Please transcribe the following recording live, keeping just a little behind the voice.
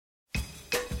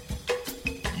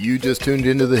You just tuned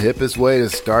into the hippest way to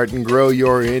start and grow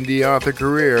your indie author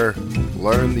career.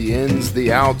 Learn the ins,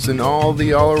 the outs, and all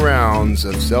the all-arounds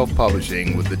of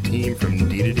self-publishing with the team from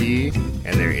D2D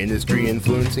and their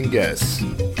industry-influencing guests.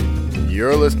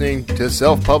 You're listening to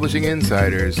Self-Publishing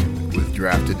Insiders with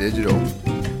Draft2Digital.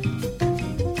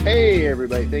 Hey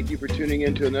everybody, thank you for tuning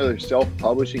in to another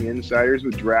Self-Publishing Insiders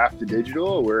with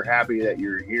Draft2Digital. We're happy that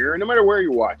you're here, no matter where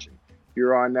you're watching. If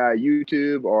you're on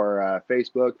YouTube or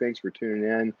Facebook, thanks for tuning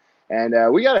in.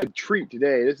 And we got a treat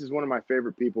today. This is one of my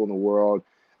favorite people in the world,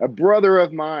 a brother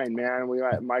of mine, man. We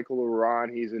got Michael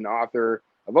Laurent. He's an author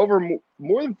of over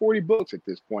more than 40 books at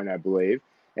this point, I believe.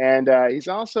 And he's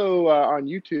also on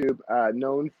YouTube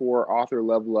known for Author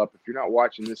Level Up. If you're not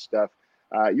watching this stuff,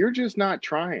 you're just not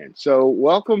trying. So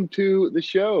welcome to the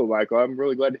show, Michael. I'm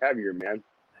really glad to have you here, man.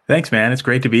 Thanks, man. It's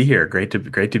great to be here. Great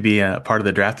to be a part of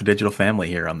the Draft2Digital family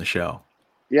here on the show.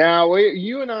 Yeah, well,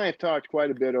 you and I have talked quite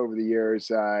a bit over the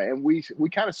years, and we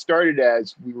kind of started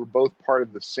as we were both part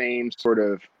of the same sort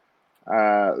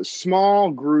of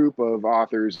small group of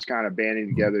authors kind of banding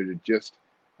together to just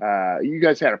you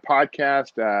guys had a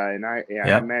podcast, and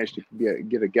I managed to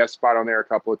get a guest spot on there a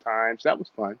couple of times. That was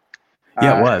fun.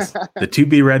 Yeah, it was. The To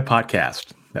Be Read podcast.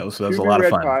 That was a lot of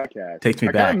fun. Podcast. Takes me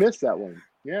back. I kind of missed that one.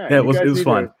 Yeah, it was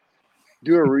fun.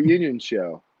 Do a reunion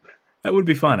show. That would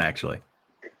be fun, actually.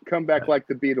 Come back like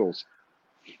the Beatles.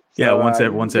 So,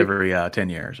 once every 10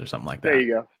 years or something like that. There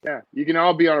you go. Yeah, you can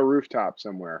all be on a rooftop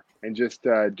somewhere and just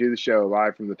do the show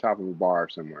live from the top of a bar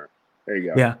somewhere. There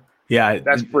you go. Yeah.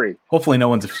 That's free. Hopefully no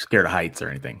one's scared of heights or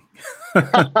anything.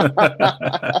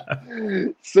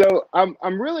 So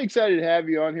I'm really excited to have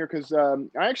you on here because I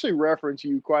actually reference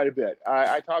you quite a bit.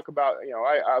 I talk about,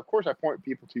 of course I point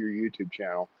people to your YouTube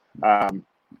channel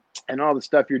and all the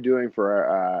stuff you're doing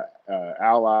for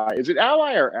Ally. Is it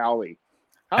Ally or Ally?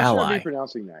 How should I be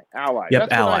pronouncing that? Ally. Yep,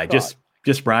 that's Ally.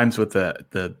 Just rhymes with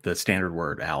the standard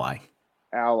word Ally.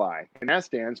 Ally. And that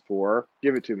stands for,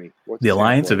 give it to me. What's the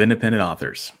Alliance of Independent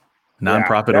Authors.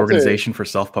 Nonprofit organization for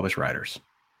self-published writers.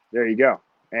 There you go.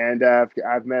 And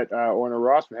I've met Orna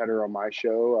Ross. We had her on my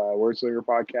show, Wordslinger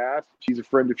Podcast. She's a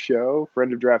friend of show,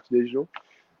 friend of Draft2Digital.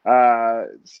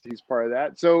 She's part of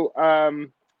that. So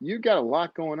you've got a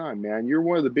lot going on, man. You're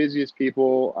one of the busiest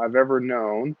people I've ever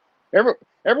known.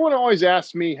 Everyone always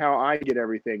asks me how I get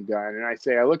everything done. And I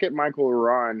say, I look at Michael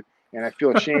Laurent and I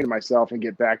feel ashamed of myself and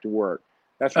get back to work.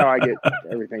 That's how I get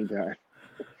everything done.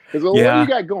 Because what do you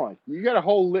got going? You got a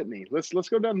whole litany. Let's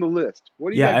go down the list.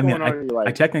 What do you got going on in your life?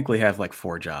 I technically have like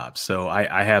 4 jobs. So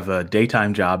I have a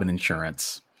daytime job in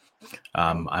insurance.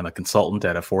 I'm a consultant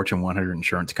at a Fortune 100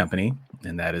 insurance company,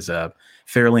 and that is a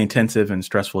fairly intensive and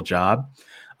stressful job.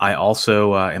 I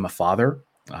also am a father.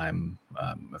 I've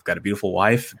got a beautiful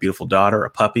wife, a beautiful daughter, a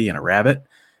puppy, and a rabbit.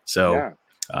 So,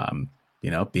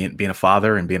 being a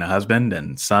father and being a husband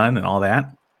and son and all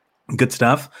that. Good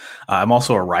stuff. I'm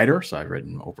also a writer, so I've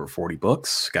written over 40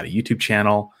 books, got a YouTube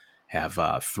channel, have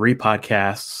 3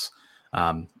 podcasts,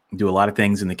 do a lot of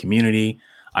things in the community.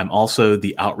 I'm also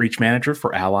the outreach manager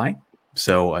for Ally.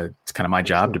 So it's kind of my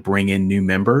job to bring in new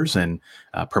members and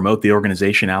promote the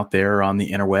organization out there on the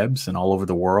interwebs and all over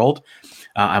the world.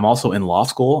 I'm also in law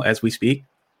school as we speak.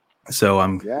 So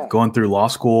I'm going through law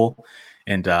school,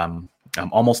 and I'm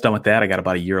almost done with that. I got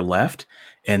about a year left.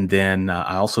 And then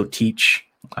I also teach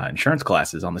insurance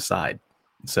classes on the side.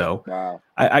 So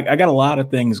I got a lot of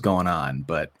things going on,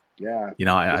 but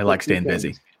I like staying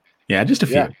busy. Yeah, just a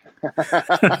few.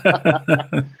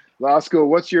 Law school.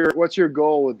 What's your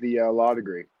goal with the law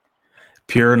degree?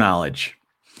 Pure knowledge.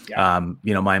 Yeah.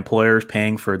 My employer is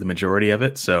paying for the majority of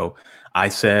it. So I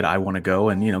said, I want to go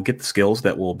and, get the skills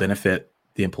that will benefit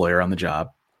the employer on the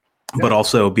job, but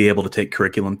also be able to take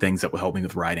curriculum things that will help me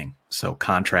with writing. So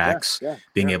contracts,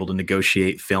 being able to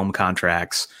negotiate film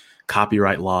contracts,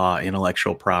 copyright law,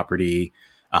 intellectual property,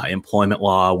 employment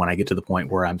law. When I get to the point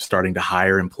where I'm starting to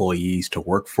hire employees to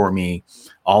work for me,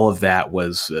 all of that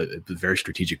was a very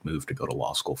strategic move to go to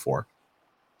law school for.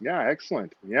 Yeah,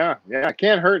 excellent. Yeah. It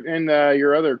can't hurt in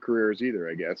your other careers either,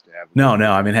 I guess, to have. No.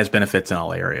 I mean, it has benefits in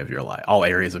all areas of your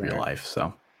life.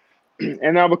 So.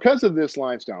 And now, because of this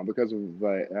lifestyle, because of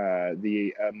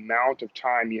the amount of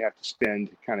time you have to spend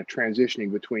kind of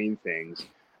transitioning between things,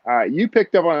 you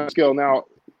picked up on a skill. Now,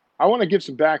 I want to give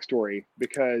some backstory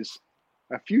because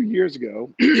a few years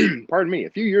ago,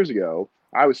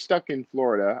 I was stuck in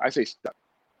Florida. I say stuck.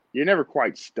 You're never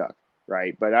quite stuck,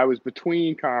 right? But I was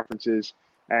between conferences,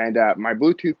 and my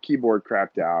Bluetooth keyboard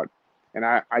crapped out. And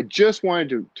I just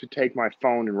wanted to take my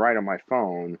phone and write on my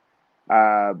phone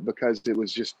because it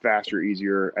was just faster,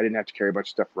 easier. I didn't have to carry a bunch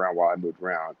of stuff around while I moved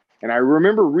around. And I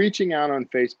remember reaching out on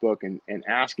Facebook and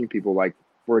asking people like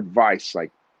for advice,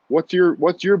 like, what's your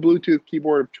Bluetooth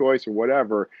keyboard of choice or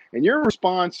whatever. And your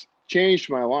response changed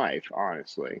my life,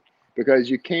 honestly, because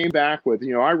you came back with,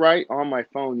 I write on my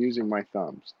phone using my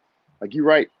thumbs. Like, you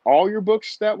write all your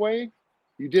books that way.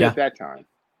 You did at that time.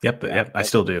 Yep. I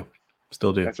still do.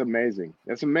 That's amazing.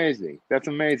 That's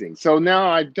amazing. So now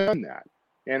I've done that,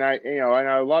 and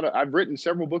I've written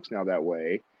several books now that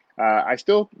way. I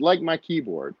still like my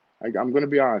keyboard. I'm going to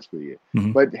be honest with you,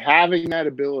 but having that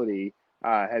ability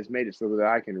has made it so that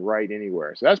I can write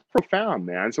anywhere. So that's profound,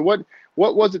 man. So what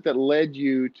was it that led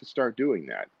you to start doing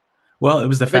that? Well, it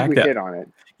was the fact that hit on it.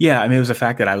 Yeah, I mean, it was the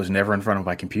fact that I was never in front of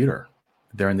my computer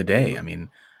during the day. I mean,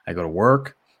 I go to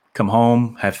work, come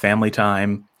home, have family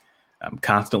time. I'm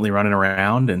constantly running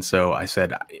around. And so I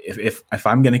said, if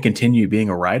I'm going to continue being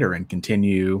a writer and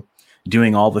continue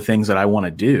doing all the things that I want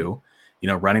to do,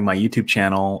 running my YouTube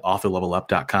channel,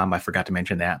 authorlevelup.com, I forgot to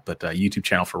mention that, but YouTube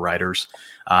channel for writers.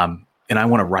 And I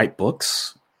want to write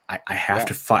books. I have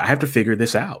to figure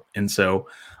this out. And so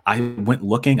I went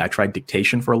looking. I tried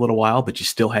dictation for a little while, but you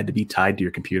still had to be tied to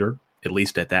your computer. At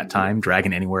least at that time,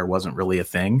 Dragon Anywhere wasn't really a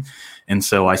thing. And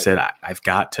so I said, I've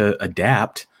got to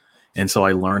adapt. And so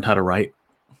I learned how to write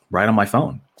on my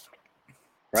phone.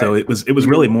 Right. So it was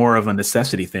really more of a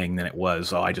necessity thing than it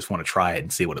was, I just want to try it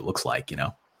and see what it looks like,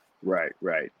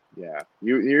 Right. Yeah.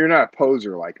 You're not a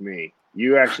poser like me.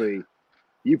 You actually,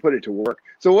 you put it to work.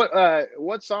 So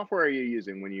what software are you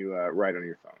using when you write on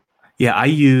your phone? Yeah, I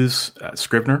use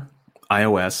Scrivener,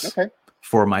 iOS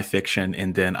for my fiction.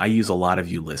 And then I use a lot of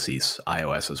Ulysses,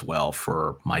 iOS as well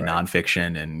for my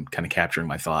nonfiction and kind of capturing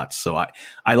my thoughts. So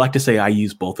I like to say I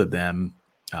use both of them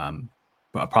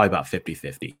probably about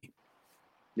 50-50.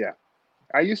 Yeah.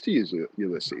 I used to use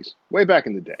Ulysses way back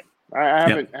in the day.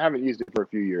 I haven't used it for a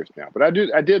few years now, but I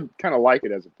did kind of like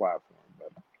it as a platform.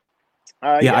 But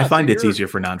I find it's easier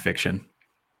for nonfiction.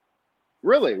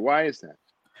 Really? Why is that?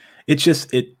 It's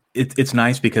just it's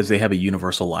nice because they have a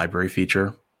universal library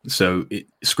feature. So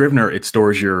Scrivener, it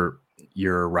stores your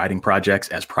writing projects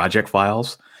as project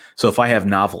files. So if I have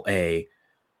novel A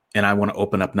and I want to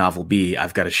open up novel B,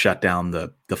 I've got to shut down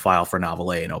the file for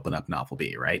novel A and open up novel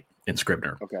B, right? In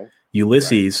Scrivener. Okay.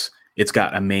 Ulysses, it's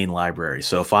got a main library.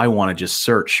 So if I want to just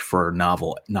search for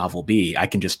novel B, I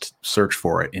can just search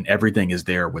for it and everything is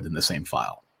there within the same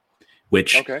file,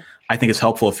 which I think is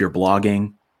helpful if you're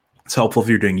blogging. It's helpful if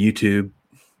you're doing YouTube,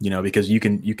 because you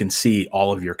can see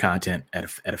all of your content at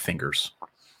a fingers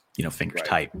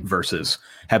type versus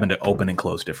having to open and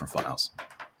close different files.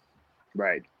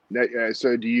 Right.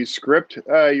 So do you script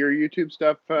your YouTube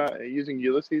stuff using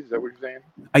Ulysses? Is that what you're saying?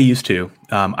 I used to.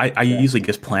 I usually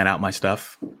just plan out my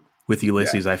stuff with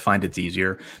Ulysses. I find it's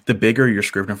easier. The bigger your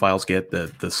Scrivener files get,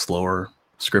 the slower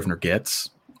Scrivener gets.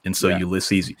 And so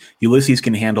Ulysses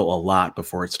can handle a lot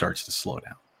before it starts to slow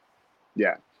down.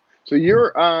 Yeah. So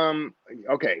you're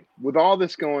okay with all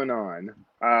this going on.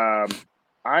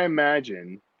 I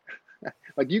imagine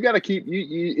like you got to keep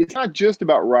you. It's not just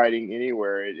about writing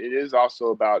anywhere. It is also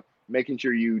about making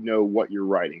sure you know what you're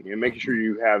writing and making sure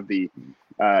you have the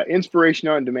inspiration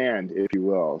on demand, if you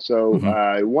will. So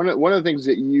one of the things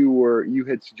that you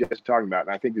had suggested talking about,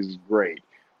 and I think this is great,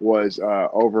 was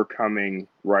overcoming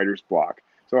writer's block.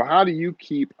 So how do you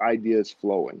keep ideas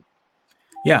flowing?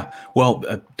 Yeah. Well,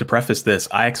 to preface this,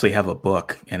 I actually have a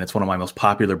book, and it's one of my most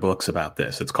popular books about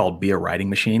this. It's called Be a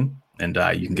Writing Machine, and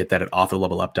you can get that at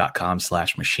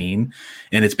authorlevelup.com/machine.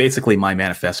 And it's basically my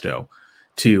manifesto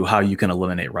to how you can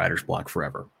eliminate writer's block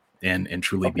forever and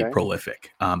truly be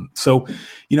prolific. So,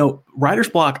 writer's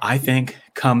block, I think,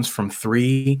 comes from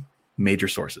three major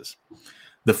sources.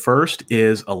 The first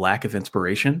is a lack of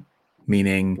inspiration,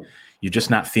 meaning you're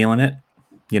just not feeling it.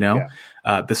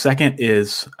 The second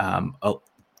is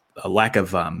a lack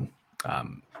of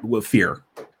fear.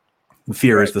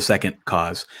 Fear is the second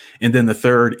cause. And then the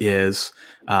third is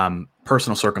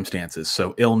personal circumstances.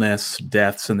 So illness,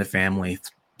 deaths in the family,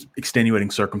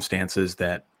 extenuating circumstances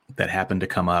that happen to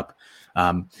come up.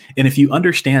 And if you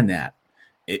understand that,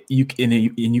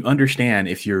 you understand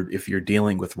if you're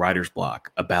dealing with writer's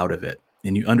block, a bout of it,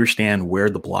 and you understand where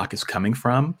the block is coming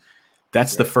from,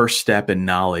 that's the first step in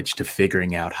knowledge to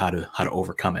figuring out how to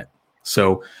overcome it.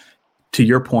 So to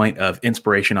your point of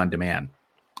inspiration on demand,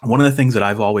 one of the things that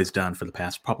I've always done for the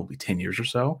past probably 10 years or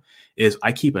so is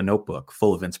I keep a notebook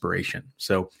full of inspiration.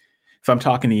 So if I'm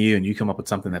talking to you and you come up with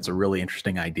something that's a really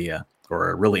interesting idea or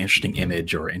a really interesting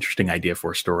image or interesting idea for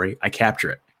a story, I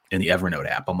capture it in the Evernote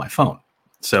app on my phone.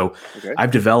 So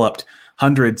I've developed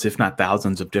hundreds, if not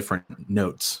thousands, of different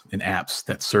notes and apps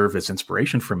that serve as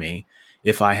inspiration for me.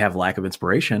 If I have lack of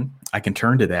inspiration, I can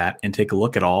turn to that and take a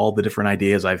look at all the different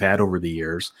ideas I've had over the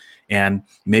years. And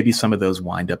maybe some of those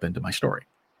wind up into my story.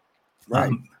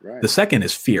 Right. Right. The second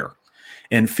is fear.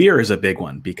 And fear is a big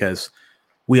one because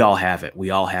we all have it. We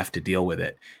all have to deal with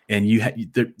it. And you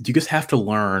just have to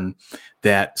learn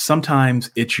that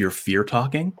sometimes it's your fear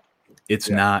talking. It's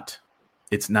not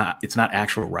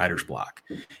actual writer's block.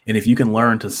 And if you can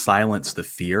learn to silence the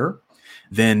fear,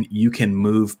 then you can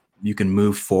move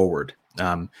forward.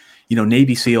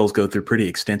 Navy SEALs go through pretty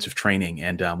extensive training.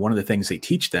 And one of the things they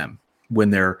teach them when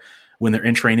they're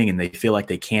in training and they feel like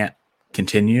they can't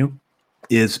continue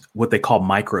is what they call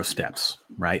micro steps,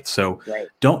 right? So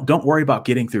don't worry about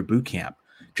getting through boot camp.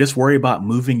 Just worry about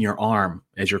moving your arm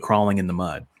as you're crawling in the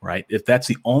mud, right? If that's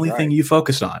the only thing you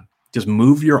focus on, just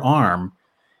move your arm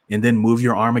and then move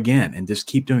your arm again and just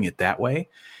keep doing it that way.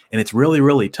 And it's really,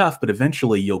 really tough, but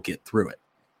eventually you'll get through it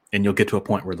and you'll get to a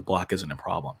point where the block isn't a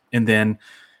problem. And then,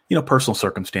 personal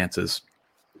circumstances,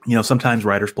 sometimes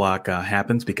writer's block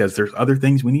happens because there's other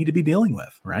things we need to be dealing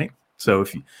with, right? So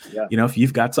if if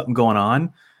you've got something going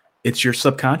on, it's your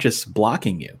subconscious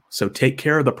blocking you. So take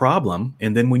care of the problem.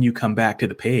 And then when you come back to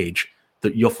the page,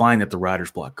 you'll find that the writer's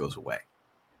block goes away.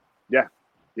 Yeah.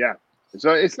 Yeah.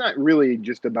 So it's not really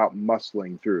just about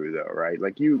muscling through though, right?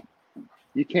 Like you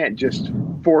can't just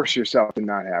force yourself to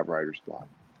not have writer's block.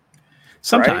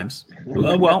 Sometimes.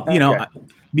 Right? Well, Okay.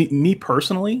 Me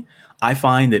personally, I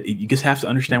find that you just have to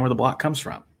understand where the block comes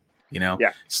from.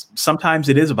 Sometimes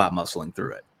it is about muscling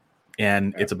through it.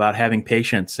 And it's about having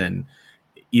patience and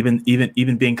even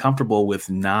being comfortable with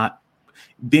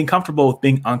being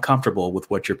uncomfortable with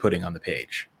what you're putting on the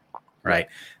page, right?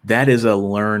 That is a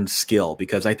learned skill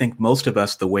because I think most of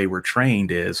us, the way we're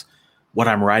trained is what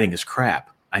I'm writing is crap.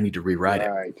 I need to rewrite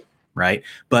it, right?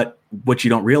 But what you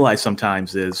don't realize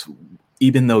sometimes is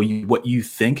even though what you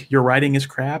think you're writing is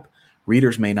crap,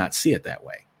 readers may not see it that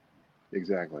way.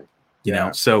 Exactly.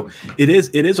 So it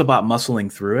is about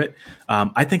muscling through it.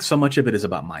 I think so much of it is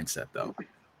about mindset though.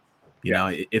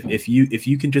 If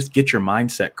you can just get your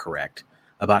mindset correct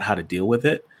about how to deal with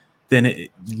it, then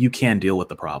you can deal with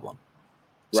the problem.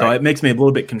 So it makes me a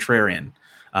little bit contrarian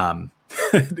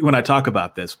when I talk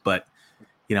about this, but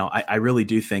I really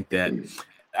do think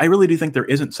there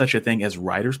isn't such a thing as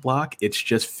writer's block. It's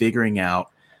just figuring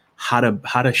out how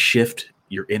to shift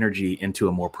your energy into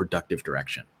a more productive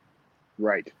direction.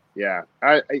 Right. Yeah.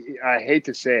 I hate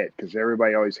to say it because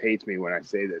everybody always hates me when I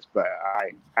say this, but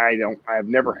I've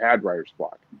never had writer's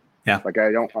block. Yeah. Like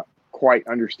I don't quite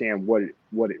understand what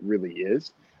it really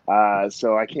is.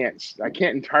 So I can't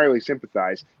entirely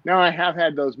sympathize. Now I have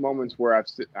had those moments where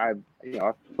I've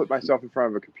put myself in front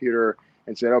of a computer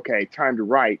and said, okay, time to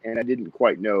write. And I didn't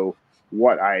quite know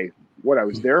what I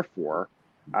was there for.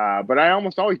 But I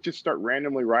almost always just start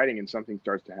randomly writing and something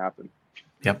starts to happen.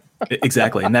 Yep,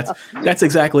 exactly. And that's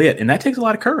exactly it. And that takes a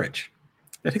lot of courage.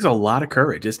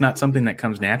 It's not something that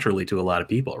comes naturally to a lot of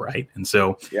people. Right. And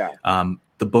so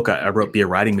the book I wrote, Be a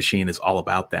Writing Machine, is all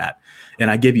about that.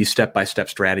 And I give you step-by-step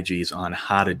strategies on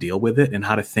how to deal with it and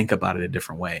how to think about it a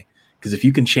different way. Because if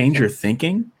you can change your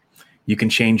thinking, you can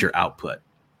change your output.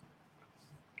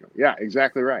 Yeah,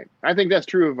 exactly right. I think that's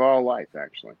true of all life,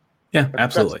 actually. Yeah,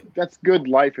 absolutely. That's good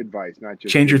life advice, not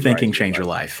just change your thinking, change your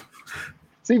life.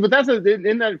 See, but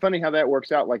isn't that funny how that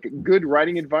works out? Like good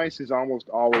writing advice is almost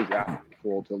always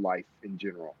applicable to life in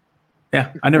general.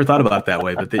 Yeah, I never thought about it that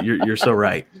way, but you're so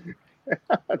right.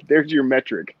 There's your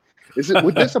metric.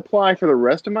 Would this apply for the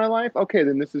rest of my life? Okay,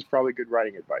 then this is probably good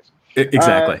writing advice.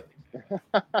 Exactly.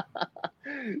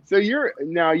 So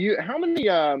how many?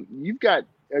 You've got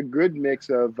a good mix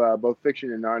of both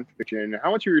fiction and nonfiction.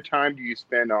 How much of your time do you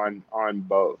spend on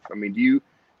both? I mean,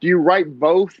 do you write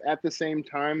both at the same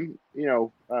time?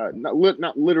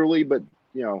 Not literally, but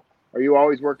are you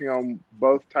always working on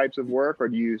both types of work, or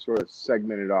do you sort of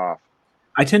segment it off?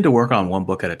 I tend to work on one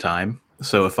book at a time.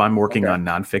 So if I'm working on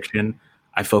nonfiction,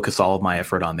 I focus all of my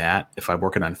effort on that. If I'm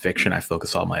working on fiction, I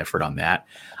focus all my effort on that.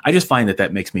 I just find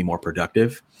that makes me more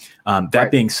productive.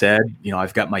 That being said,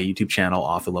 I've got my YouTube channel,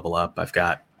 Author Level Up. I've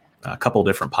got a couple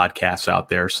different podcasts out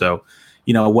there. So,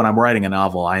 when I'm writing a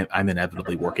novel, I'm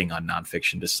inevitably working on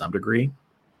nonfiction to some degree,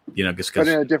 just because. But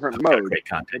in a different mode. Great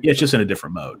content. Yeah, it's just in a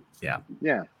different mode. Yeah.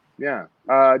 Yeah. Yeah.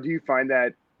 Do you find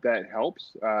that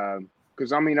helps?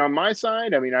 Because on my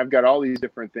side, I've got all these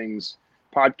different things,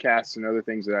 podcasts and other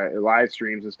things live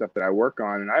streams and stuff that I work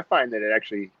on. And I find that it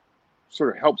actually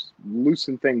sort of helps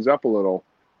loosen things up a little.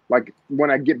 Like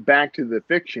when I get back to the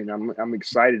fiction, I'm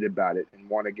excited about it and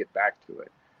want to get back to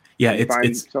it. Yeah.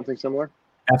 It's something similar.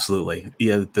 Absolutely.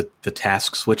 Yeah. The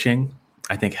task switching,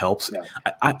 I think, helps. Yeah.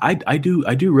 I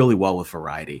do really well with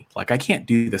variety. Like I can't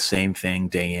do the same thing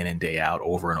day in and day out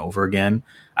over and over again.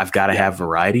 I've got to have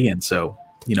variety. And so,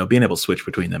 being able to switch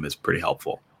between them is pretty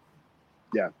helpful.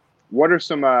 Yeah. What are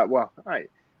some?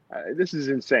 This is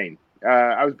insane.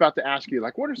 I was about to ask you,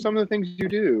 like, what are some of the things you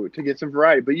do to get some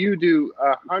variety? But you do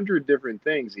 100 different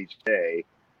things each day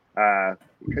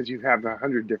because you have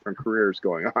 100 different careers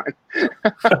going on.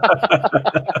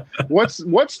 What's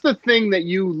the thing that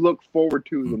you look forward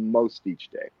to the most each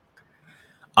day?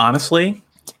 Honestly,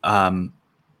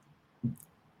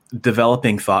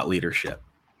 developing thought leadership.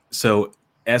 So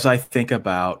as I think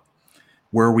about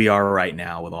where we are right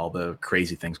now with all the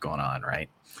crazy things going on, right?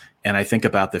 And I think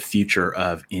about the future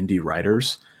of indie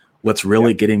writers. What's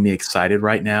really getting me excited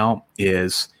right now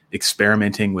is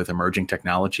experimenting with emerging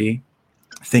technology,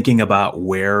 thinking about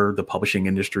where the publishing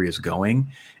industry is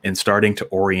going, and starting to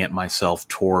orient myself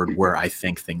toward where I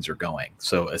think things are going.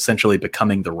 So essentially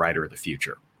becoming the writer of the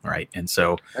future, right? And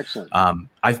so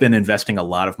I've been investing a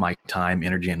lot of my time,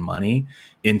 energy, and money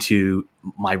into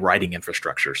my writing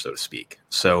infrastructure, so to speak.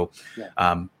 So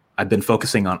I've been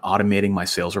focusing on automating my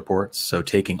sales reports. So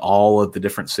taking all of the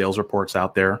different sales reports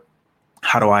out there,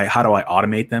 how do I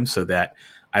automate them so that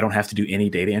I don't have to do any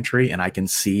data entry and I can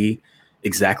see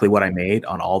exactly what I made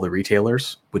on all the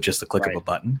retailers with just the click of a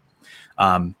button.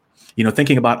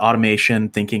 Thinking about automation,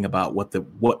 thinking about what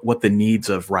the needs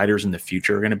of writers in the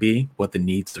future are going to be, what the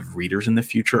needs of readers in the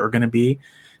future are going to be.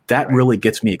 That really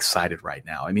gets me excited right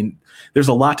now. I mean, there's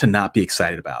a lot to not be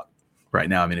excited about right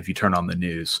now. I mean, if you turn on the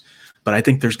news, but I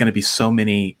think there's going to be so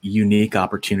many unique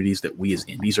opportunities that we as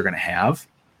indies are going to have,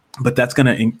 but that's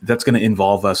going to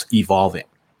involve us evolving.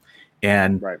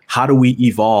 And how do we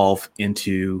evolve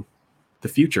into the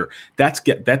future? That's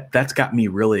got me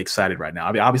really excited right now.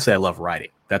 I mean, obviously I love writing.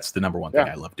 That's the number one thing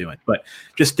I love doing, but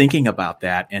just thinking about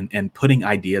that and putting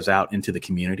ideas out into the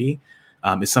community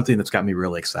is something that's got me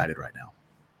really excited right now.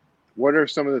 What are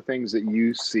some of the things that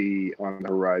you see on the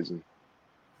horizon?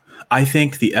 I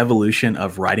think the evolution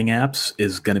of writing apps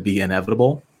is going to be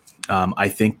inevitable. I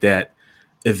think that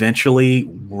eventually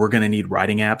we're going to need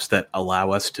writing apps that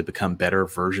allow us to become better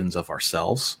versions of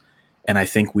ourselves. And I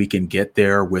think we can get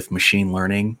there with machine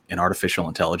learning and artificial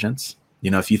intelligence.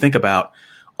 If you think about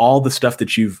all the stuff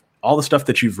that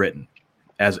you've written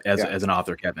as an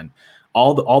author, Kevin,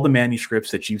 all the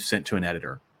manuscripts that you've sent to an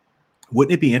editor,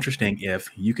 wouldn't it be interesting if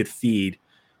you could feed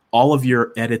all of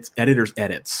your editor's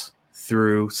edits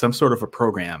through some sort of a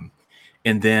program,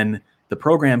 and then the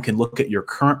program can look at your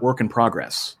current work in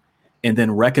progress and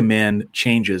then recommend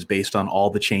changes based on all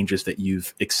the changes that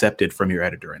you've accepted from your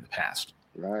editor in the past.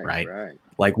 Right.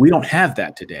 Like, we don't have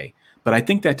that today, but I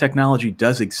think that technology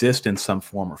does exist in some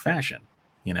form or fashion,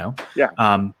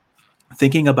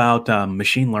 thinking about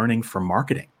machine learning for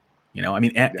marketing,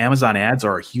 Amazon ads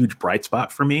are a huge bright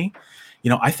spot for me.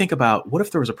 I think about, what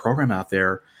if there was a program out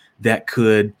there that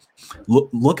could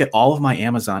look at all of my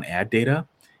Amazon ad data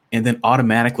and then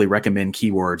automatically recommend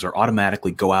keywords or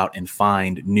automatically go out and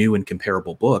find new and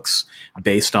comparable books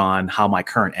based on how my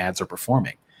current ads are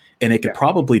performing. And it could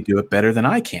probably do it better than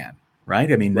I can,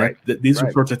 right? I mean, these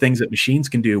are sorts of things that machines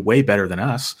can do way better than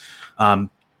us.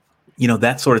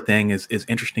 That sort of thing is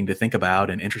interesting to think about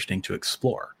and interesting to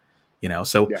explore.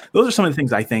 So those are some of the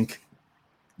things I think,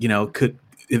 could,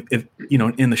 if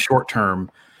in the short term,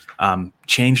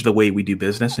 change the way we do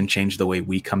business and change the way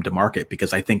we come to market,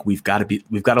 because I think we've got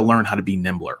to learn how to be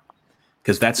nimbler,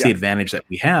 because that's the advantage that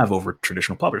we have over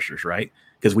traditional publishers, right?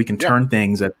 Because we can turn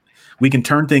things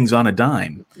on a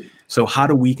dime. So how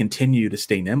do we continue to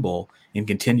stay nimble and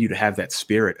continue to have that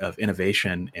spirit of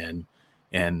innovation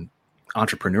and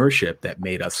entrepreneurship that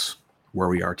made us where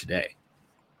we are today?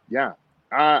 Yeah.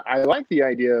 I like the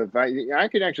idea of, I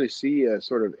could actually see a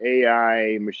sort of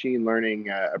AI machine learning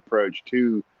approach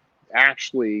to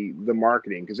actually the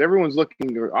marketing, because everyone's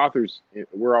looking, authors,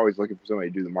 we're always looking for somebody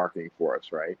to do the marketing for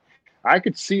us, right? I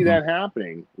could see that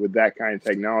happening with that kind of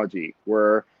technology,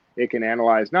 where it can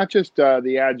analyze not just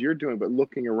the ads you're doing, but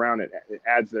looking around at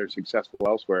ads that are successful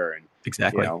elsewhere. And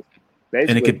basically,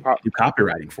 and it could do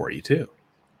copywriting for you too.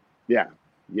 Yeah.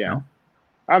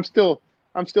 I'm still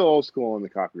old school in the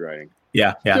copywriting.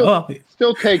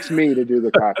 Still takes me to do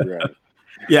the copywriting.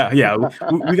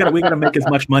 We gotta make as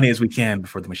much money as we can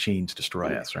before the machines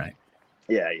destroy us, right?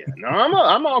 Yeah. No,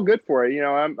 I'm all good for it.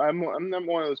 I'm not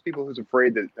one of those people who's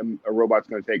afraid that a robot's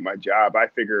going to take my job. I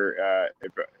figure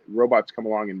if robots come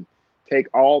along and take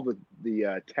all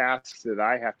the tasks that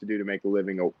I have to do to make a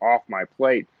living off my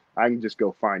plate, I can just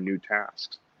go find new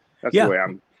tasks. That's the way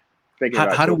I'm thinking.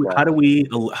 How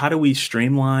do we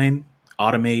streamline,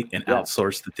 automate, and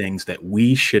outsource the things that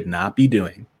we should not be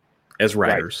doing as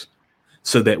writers,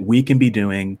 so that we can be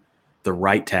doing the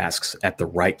right tasks at the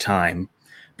right time,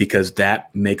 because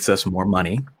that makes us more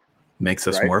money, makes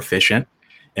us more efficient,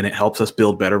 and it helps us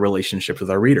build better relationships with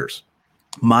our readers.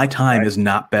 My time is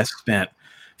not best spent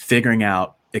figuring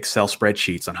out Excel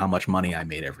spreadsheets on how much money I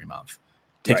made every month.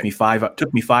 Took me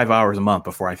 5 hours a month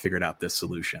before I figured out this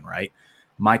solution, right?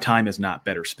 My time is not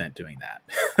better spent doing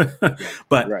that.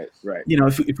 But you know,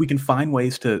 if we can find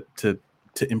ways to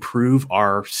improve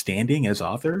our standing as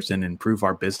authors and improve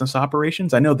our business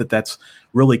operations, I know that that's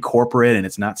really corporate and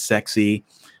it's not sexy,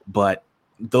 but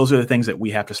those are the things that we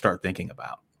have to start thinking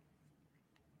about.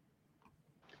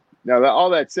 Now, all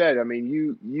that said, I mean,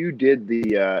 you did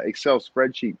the Excel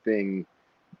spreadsheet thing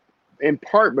in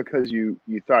part because you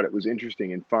thought it was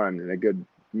interesting and fun and a good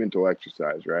mental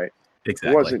exercise, right?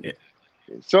 Exactly.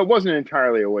 So it wasn't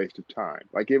entirely a waste of time.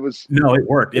 Like it was. No, it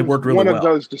worked. It worked really well. One of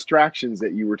those distractions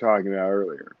that you were talking about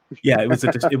earlier. Yeah, it was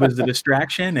a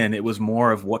distraction, and it was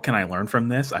more of what can I learn from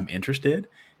this? I'm interested,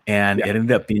 and it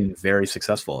ended up being very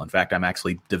successful. In fact, I'm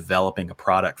actually developing a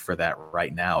product for that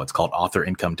right now. It's called Author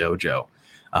Income Dojo,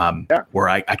 where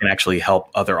I can actually help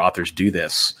other authors do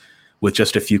this. With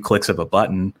just a few clicks of a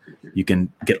button, you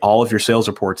can get all of your sales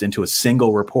reports into a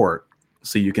single report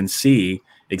so you can see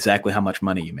exactly how much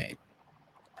money you made.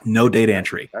 No data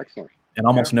entry. Excellent. And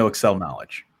almost no Excel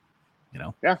knowledge, you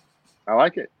know? Yeah, I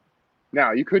like it.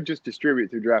 Now, you could just distribute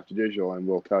through Draft Digital and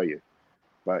we'll tell you.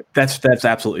 But that's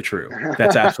absolutely true.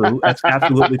 That's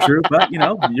absolutely true. But you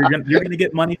know, you're gonna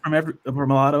get money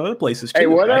from a lot of other places too. Hey,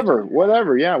 whatever, right?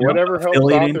 whatever, yeah, you whatever know,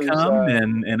 affiliate helps income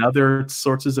authors, and other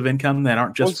sources of income that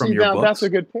aren't just from your books. That's a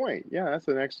good point. Yeah, that's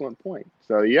an excellent point.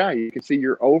 So yeah, you can see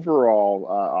your overall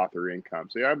author income.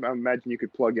 So I imagine you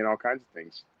could plug in all kinds of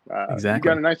things. Exactly.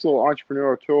 You got a nice little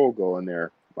entrepreneurial tool going there,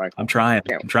 Mike. I'm trying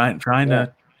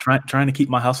to keep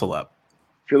my hustle up.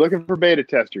 If you're looking for beta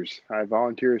testers, I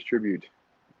volunteer as tribute.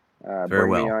 Very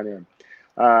well. Me on in.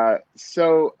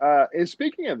 So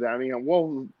speaking of that, I mean,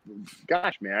 well,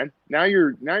 gosh, man, now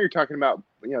you're talking about,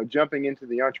 you know, jumping into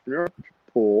the entrepreneur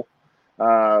pool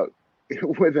by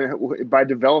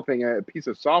developing a piece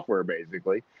of software,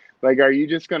 basically. Like, are you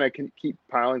just going to keep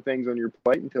piling things on your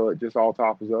plate until it just all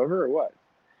topples over, or what?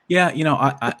 Yeah, you know,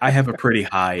 I have a pretty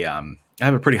high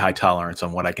tolerance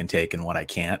on what I can take and what I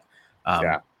can't.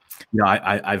 You know,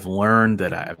 I've learned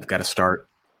that I've got to start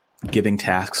giving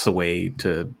tasks away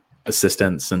to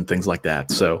assistants and things like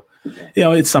that. So, you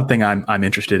know, it's something I'm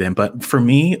interested in. But for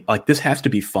me, like, this has to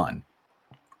be fun.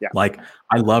 Yeah. Like,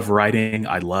 I love writing.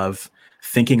 I love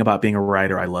thinking about being a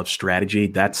writer. I love strategy.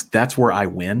 That's where I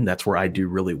win. That's where I do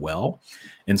really well.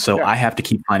 And so I have to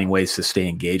keep finding ways to stay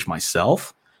engaged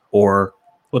myself, or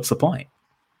what's the point?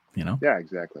 You know? Yeah,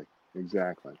 exactly.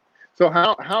 So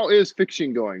how is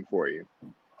fiction going for you?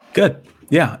 Good.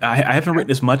 Yeah, I haven't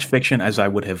written as much fiction as I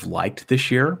would have liked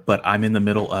this year, but I'm in the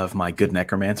middle of my Good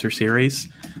Necromancer series.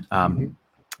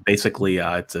 Basically,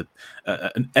 it's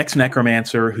an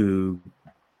ex-necromancer who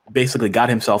basically got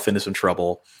himself into some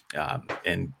trouble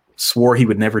and swore he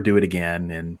would never do it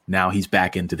again, and now he's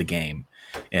back into the game.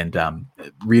 And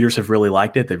readers have really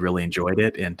liked it. They've really enjoyed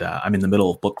it, and I'm in the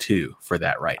middle of book 2 for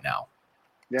that right now.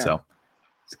 Yeah. So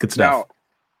it's good stuff. Now,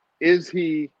 is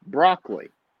he broccoli?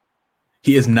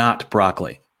 He is not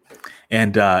broccoli.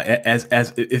 And as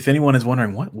if anyone is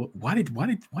wondering, why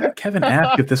did Kevin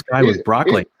ask if this guy was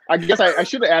broccoli? I guess I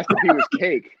should have asked if he was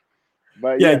cake.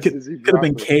 But yeah, yes, it could have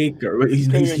been cake, or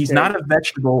he's not a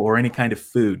vegetable or any kind of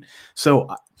food. So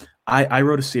I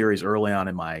wrote a series early on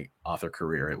in my author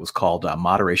career. It was called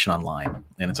Moderation Online,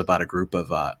 and it's about a group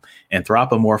of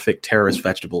anthropomorphic terrorist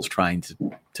vegetables trying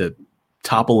to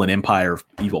topple an empire of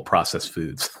evil processed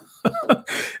foods. A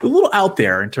little out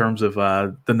there in terms of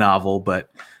the novel,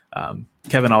 but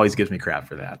Kevin always gives me crap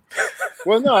for that.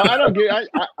 Well, no, I don't get.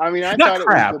 I mean, I not thought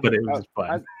crap, it was but it was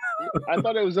fun. I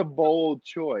thought it was a bold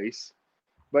choice,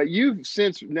 but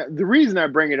the reason I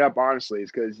bring it up honestly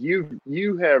is because you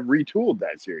have retooled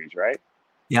that series, right?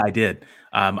 Yeah, I did.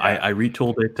 I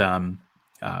retooled it,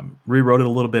 rewrote it a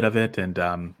little bit of it,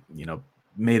 and you know,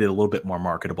 made it a little bit more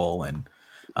marketable and.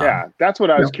 Yeah, that's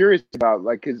what I was curious about.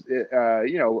 Like, cause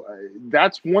you know,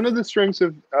 that's one of the strengths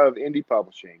of indie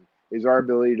publishing is our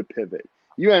ability to pivot.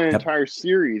 You had an entire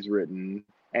series written,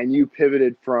 and you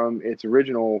pivoted from its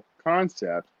original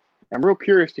concept. I'm real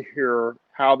curious to hear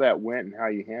how that went and how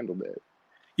you handled it.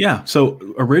 Yeah. So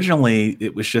originally,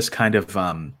 it was just kind of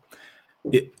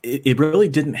it really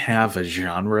didn't have a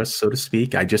genre, so to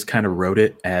speak. I just kind of wrote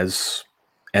it as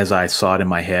I saw it in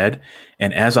my head.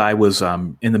 And as I was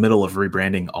in the middle of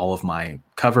rebranding all of my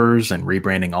covers and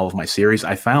rebranding all of my series,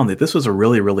 I found that this was a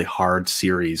really, really hard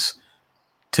series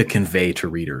to convey to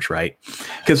readers, right?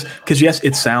 Because yes,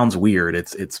 it sounds weird.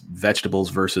 It's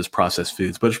vegetables versus processed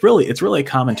foods, but it's really a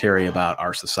commentary about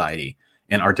our society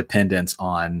and our dependence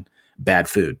on bad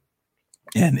food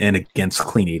and against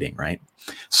clean eating, right?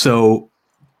 So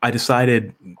I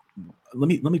decided, let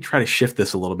me try to shift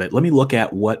this a little bit. Let me look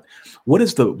at what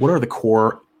are the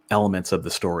core elements of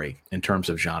the story in terms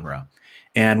of genre.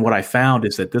 And what I found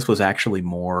is that this was actually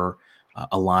more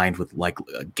aligned with like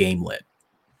game lit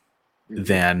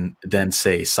than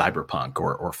say cyberpunk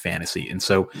or fantasy. And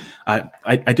so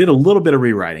I did a little bit of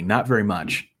rewriting, not very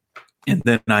much. And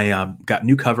then I got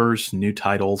new covers, new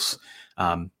titles.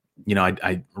 I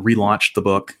relaunched the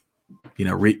book,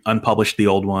 unpublished the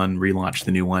old one, relaunched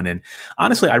the new one. And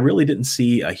honestly, I really didn't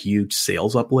see a huge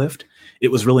sales uplift.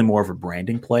 It was really more of a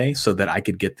branding play so that I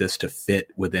could get this to fit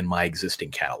within my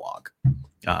existing catalog.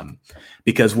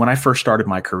 Because when I first started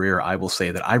my career, I will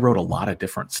say that I wrote a lot of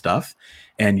different stuff,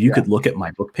 and you could look at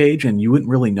my book page and you wouldn't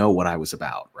really know what I was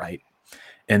about, right?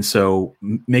 And so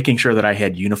making sure that I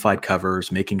had unified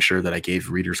covers, making sure that I gave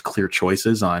readers clear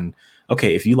choices on,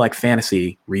 okay, if you like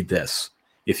fantasy, read this.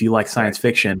 If you like science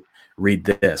fiction, read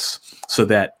this, so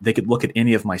that they could look at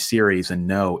any of my series and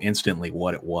know instantly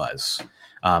what it was.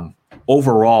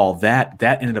 Overall, that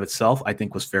in and of itself, I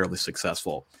think, was fairly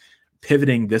successful.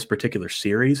 Pivoting this particular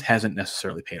series hasn't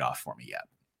necessarily paid off for me yet.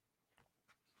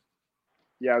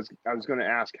 Yeah, I was going to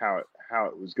ask how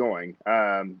it was going.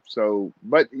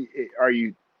 But are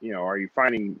you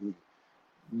finding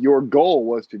your goal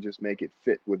was to just make it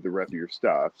fit with the rest of your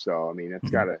stuff? So I mean,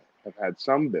 it's got to have had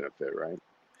some benefit, right?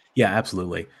 Yeah,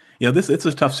 absolutely. It's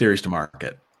a tough series to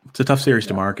market. It's a tough series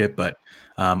to market, but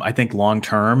I think long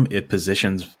term it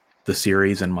positions the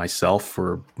series and myself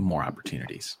for more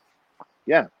opportunities.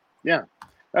 Yeah,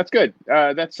 that's good.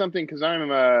 That's something, because I'm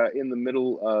in the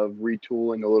middle of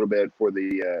retooling a little bit for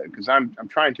the because I'm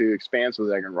trying to expand so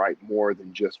that I can write more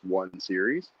than just one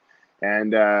series,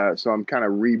 and so I'm kind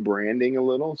of rebranding a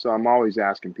little. So I'm always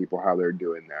asking people how they're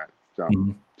doing that. So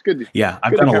it's good.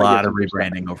 I've done a lot of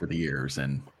rebranding over the years,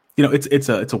 and it's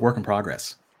a work in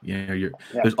progress.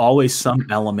 There's always some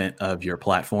element of your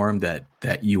platform that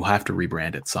you have to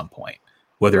rebrand at some point,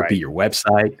 whether it be your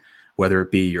website, whether it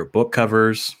be your book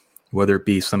covers, whether it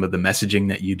be some of the messaging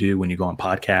that you do when you go on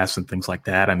podcasts and things like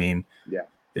that. I mean,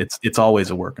 it's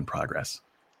always a work in progress.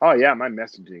 Oh yeah, my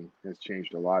messaging has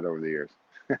changed a lot over the years.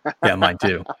 Yeah, mine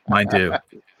too. Yeah,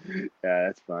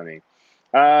 that's funny.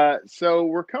 So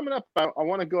we're coming up. I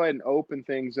want to go ahead and open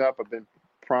things up. I've been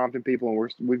prompting people,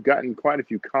 and we've gotten quite a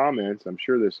few comments. I'm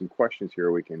sure there's some questions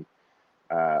here we can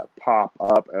pop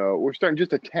up. We're starting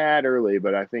just a tad early,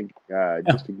 but I think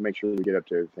just to make sure we get up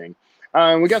to everything.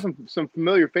 We got some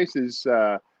familiar faces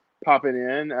popping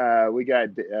in. We got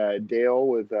Dale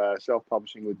with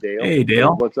Self-Publishing with Dale. Hey,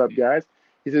 Dale. What's up, guys?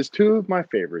 He says, two of my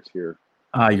favorites here.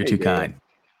 You're too kind.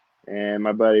 And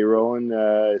my buddy Roland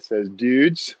says,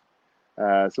 dudes.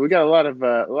 So we got a lot of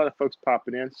folks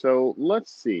popping in. So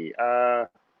let's see. I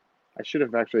should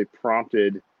have actually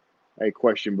prompted a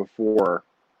question before.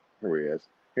 Here he is.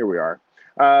 Here we are.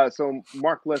 So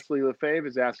Mark Leslie Lefebvre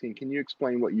is asking, can you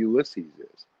explain what Ulysses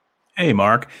is? Hey,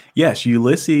 Mark. Yes,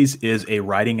 Ulysses is a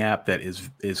writing app that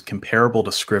is comparable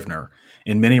to Scrivener.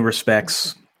 In many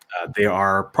respects, they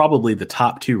are probably the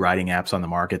top two writing apps on the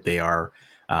market. They are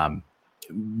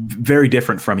very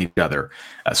different from each other.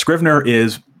 Scrivener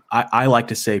is, I like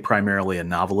to say, primarily a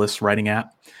novelist writing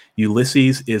app.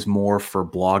 Ulysses is more for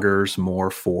bloggers, more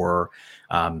for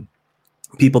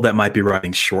people that might be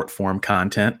writing short form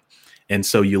content. And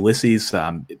so Ulysses,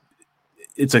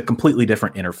 it's a completely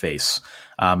different interface.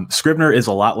 Scrivener is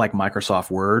a lot like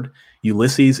Microsoft Word.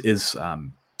 Ulysses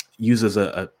uses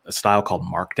a style called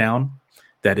Markdown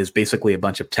that is basically a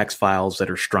bunch of text files that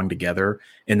are strung together,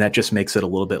 and that just makes it a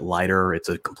little bit lighter. It's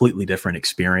a completely different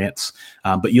experience.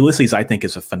 But Ulysses, I think,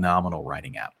 is a phenomenal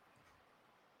writing app.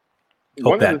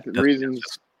 One of the reasons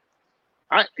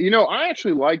I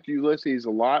actually liked Ulysses a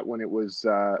lot when it was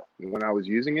when I was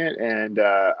using it, and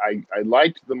I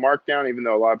liked the Markdown, even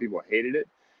though a lot of people hated it.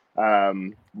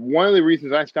 One of the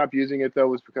reasons I stopped using it though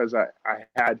was because I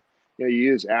had you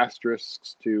use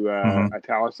asterisks to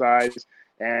italicize,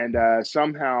 and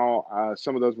somehow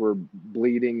some of those were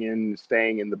bleeding and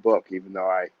staying in the book, even though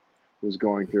I was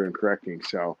going through and correcting.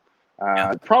 So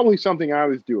probably something I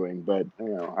was doing, but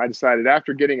I decided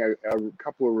after getting a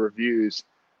couple of reviews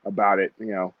about it,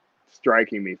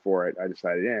 striking me for it, I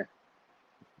decided,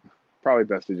 probably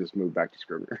best to just move back to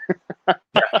Scrivener.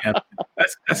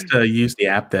 Best to use the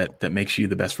app that makes you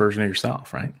the best version of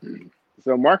yourself, right?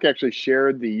 So Mark actually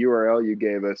shared the URL you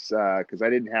gave us because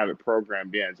I didn't have it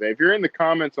programmed in. So if you're in the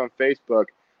comments on Facebook,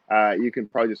 you can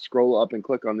probably just scroll up and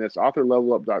click on this,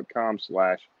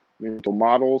 authorlevelup.com/mental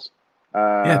models.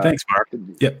 Thanks, Mark.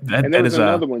 Yep, that is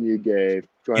another one you gave.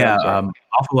 Go ahead.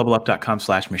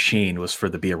 authorlevelup.com/machine was for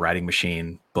the Be a Writing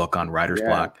Machine book on Writer's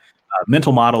Block.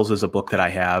 Mental Models is a book that I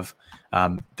have.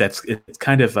 It's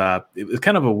kind of it was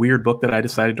kind of a weird book that I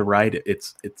decided to write.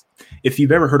 It's if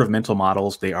you've ever heard of mental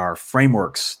models, they are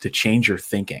frameworks to change your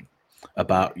thinking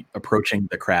about approaching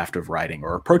the craft of writing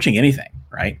or approaching anything,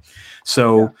 right?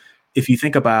 So if you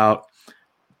think about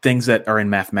things that are in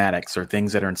mathematics or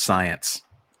things that are in science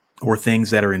or things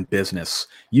that are in business,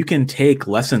 you can take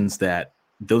lessons that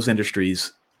those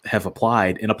industries have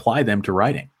applied and apply them to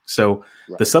writing. So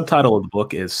the subtitle of the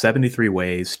book is 73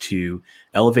 Ways to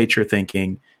Elevate Your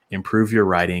Thinking, Improve Your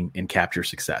Writing, and Capture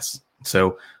Success.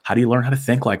 So how do you learn how to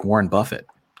think like Warren Buffett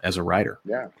as a writer?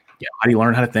 Yeah. How do you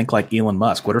learn how to think like Elon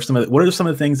Musk? What are some of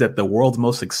the things that the world's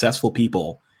most successful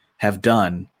people have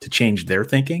done to change their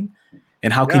thinking?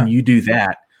 And how can you do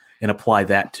that and apply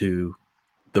that to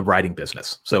the writing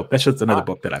business? So that's just another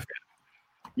book that I've got.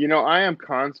 You know, I am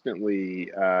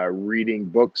constantly reading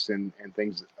books and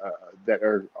things that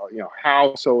are,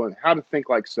 how to think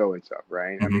like so and stuff,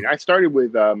 right? Mm-hmm. I mean, I started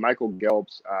with Michael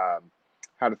Gelb's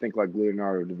How to Think Like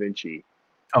Leonardo da Vinci,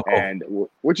 and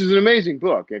which is an amazing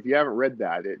book. If you haven't read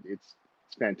that, it's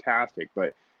fantastic.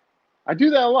 But I do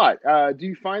that a lot. Do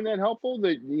you find that helpful?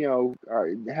 That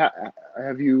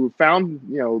have you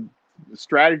found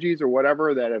strategies or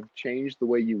whatever that have changed the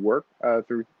way you work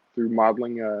through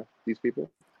modeling these people?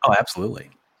 Oh,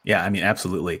 absolutely. Yeah, I mean,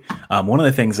 absolutely. One of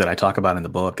the things that I talk about in the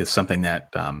book is something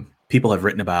that people have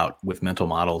written about with mental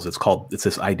models. It's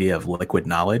this idea of liquid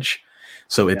knowledge.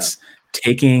 So it's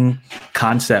taking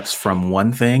concepts from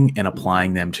one thing and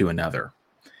applying them to another.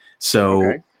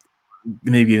 So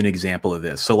maybe an example of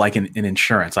this. So like in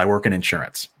insurance, I work in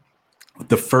insurance.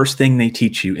 The first thing they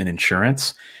teach you in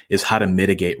insurance is how to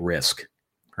mitigate risk.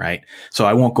 Right. So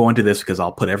I won't go into this because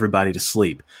I'll put everybody to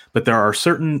sleep. But there are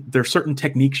certain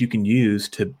techniques you can use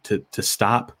to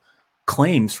stop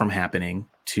claims from happening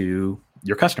to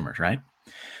your customers. Right.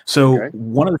 So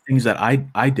one of the things that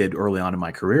I did early on in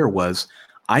my career was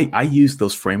I used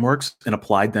those frameworks and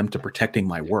applied them to protecting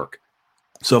my work.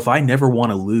 So if I never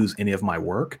want to lose any of my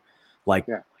work, like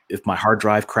if my hard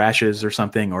drive crashes or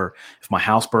something, or if my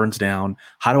house burns down,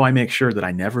 how do I make sure that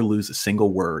I never lose a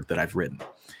single word that I've written?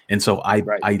 And so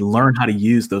I learned how to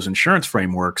use those insurance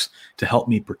frameworks to help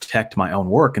me protect my own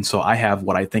work. And so I have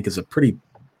what I think is a pretty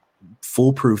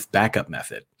foolproof backup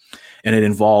method. And it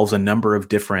involves a number of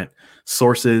different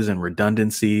sources and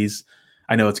redundancies.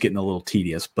 I know it's getting a little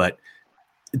tedious, but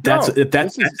that's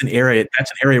an area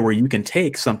where you can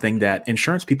take something that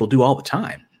insurance people do all the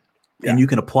time and you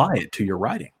can apply it to your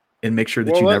writing and make sure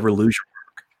that you never lose your work.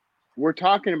 We're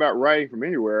talking about writing from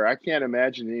anywhere. I can't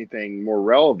imagine anything more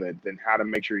relevant than how to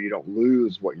make sure you don't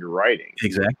lose what you're writing.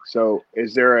 Exactly. So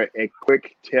is there a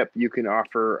quick tip you can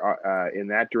offer in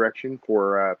that direction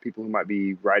for people who might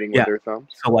be writing with their thumbs?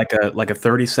 So like a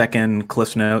 30-second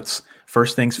Cliff Notes.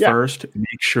 First things first,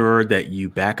 make sure that you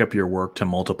back up your work to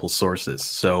multiple sources.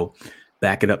 So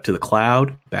back it up to the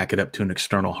cloud, back it up to an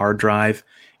external hard drive.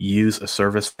 Use a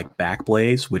service like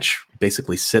Backblaze, which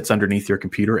basically sits underneath your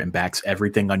computer and backs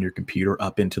everything on your computer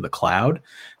up into the cloud,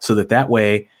 so that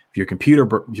way, if your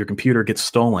computer gets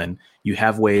stolen, you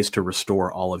have ways to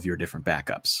restore all of your different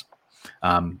backups.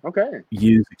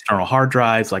 Use external hard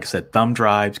drives, like I said, thumb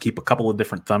drives. Keep a couple of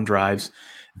different thumb drives,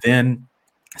 then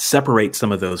separate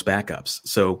some of those backups.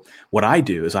 So what I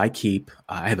do is I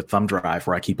have a thumb drive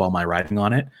where I keep all my writing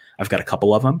on it. I've got a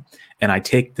couple of them, and I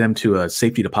take them to a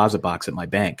safety deposit box at my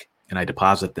bank, and I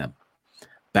deposit them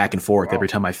back and forth every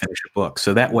time I finish a book.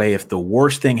 So that way, if the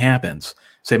worst thing happens,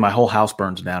 say my whole house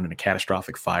burns down in a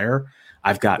catastrophic fire,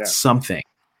 I've got something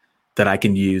that I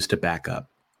can use to back up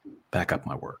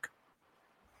my work.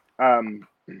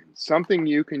 Something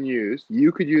you can use.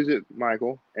 You could use it,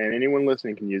 Michael, and anyone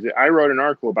listening can use it. I wrote an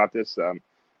article about this,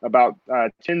 about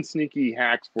 10 sneaky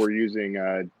hacks for using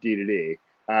D2D.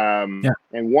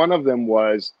 And one of them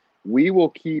was, we will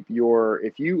keep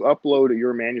if you upload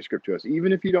your manuscript to us,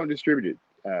 even if you don't distribute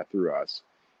it through us,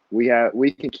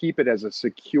 we can keep it as a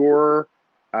secure,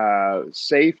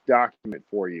 safe document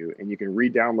for you, and you can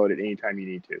re-download it anytime you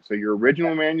need to. So your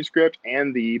original manuscript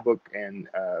and the ebook and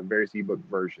various ebook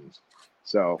versions.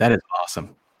 So that is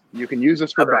awesome. You can use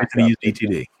this for backup. Use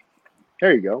DTD.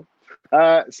 There you go.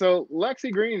 So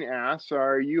Lexi Green asks,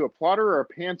 are you a plotter or a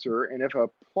pantser? And if a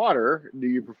plotter, do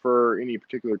you prefer any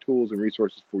particular tools and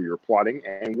resources for your plotting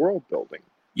and world building?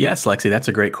 Yes, Lexi, that's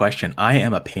a great question. I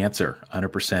am a pantser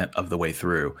 100% of the way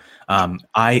through.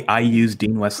 I use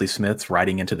Dean Wesley Smith's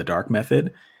Writing into the Dark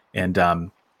method. And,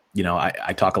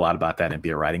 I talk a lot about that in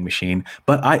Be a Writing Machine.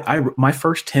 But my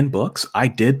first 10 books, I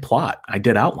did plot. I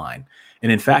did outline.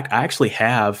 And in fact, I actually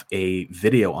have a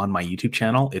video on my YouTube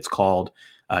channel. It's called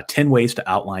 10 Ways to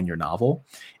Outline Your Novel.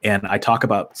 And I talk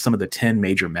about some of the 10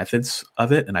 major methods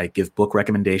of it, and I give book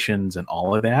recommendations and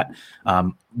all of that.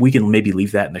 We can maybe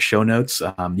leave that in the show notes.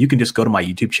 You can just go to my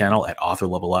YouTube channel at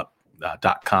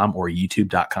authorlevelup.com or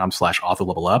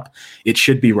youtube.com/authorlevelup. It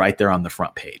should be right there on the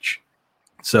front page.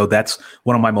 So that's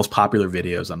one of my most popular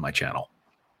videos on my channel.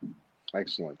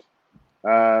 Excellent.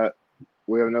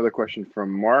 We have another question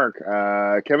from Mark.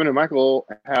 Kevin and Michael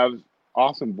have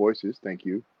awesome voices. Thank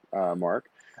you, Mark.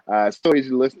 So easy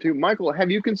to listen to. Michael, have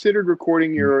you considered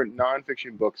recording your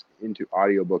nonfiction books into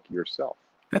audiobook yourself?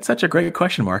 That's such a great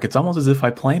question, Mark. It's almost as if I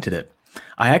planted it.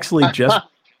 I actually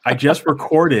just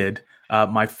recorded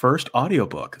my first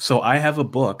audiobook. So I have a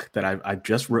book that I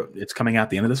just wrote. It's coming out at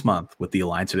the end of this month with the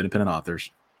Alliance of Independent Authors.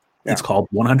 Yeah. It's called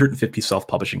 150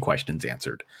 Self-Publishing Questions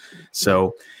Answered.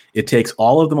 So it takes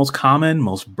all of the most common,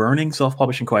 most burning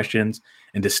self-publishing questions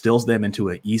and distills them into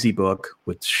an easy book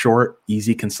with short,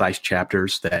 easy, concise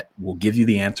chapters that will give you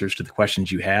the answers to the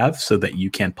questions you have so that you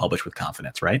can publish with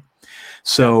confidence, right?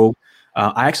 So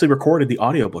I actually recorded the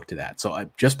audiobook to that. So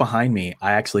just behind me,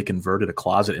 I actually converted a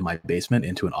closet in my basement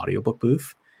into an audiobook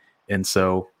booth. And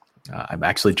so I've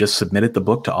actually just submitted the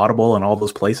book to Audible and all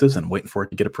those places and waiting for it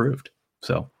to get approved.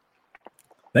 So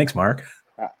thanks, Mark.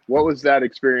 What was that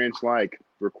experience like,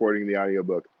 recording the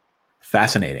audiobook?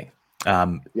 Fascinating.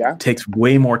 Takes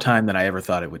way more time than I ever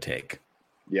thought it would take.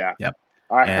 Yeah. Yep.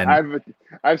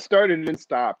 I've started and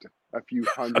stopped a few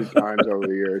hundred times over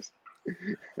the years.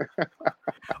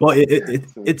 Well,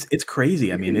 it's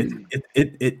crazy. I mean,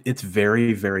 it's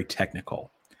very, very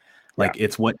technical. Like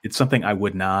it's something I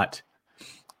would not,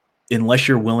 unless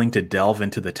you're willing to delve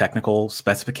into the technical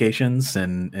specifications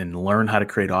and learn how to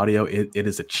create audio, it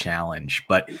is a challenge.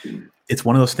 But it's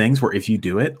one of those things where if you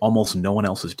do it, almost no one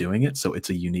else is doing it. So it's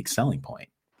a unique selling point.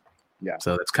 Yeah.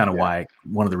 So that's kind of why,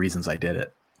 one of the reasons I did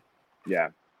it. Yeah.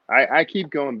 I keep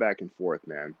going back and forth,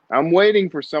 man. I'm waiting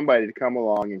for somebody to come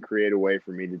along and create a way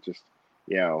for me to just,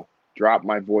 drop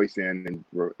my voice in and,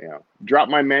 drop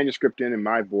my manuscript in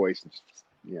my voice. And just,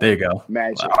 there you go.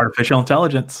 Magic. Artificial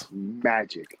intelligence.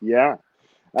 Magic. Yeah.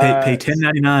 Pay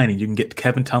 $10.99 and you can get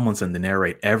Kevin Tumlinson to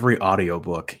narrate every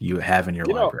audiobook you have in your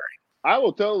library. I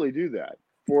will totally do that.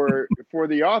 For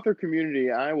the author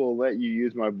community, I will let you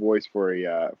use my voice for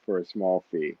a small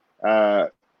fee.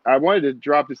 I wanted to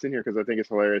drop this in here because I think it's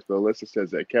hilarious. But Alyssa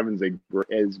says that Kevin's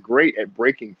is great at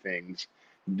breaking things.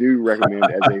 Do recommend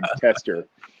as a tester.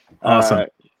 Awesome.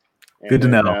 Good to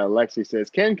know. Lexi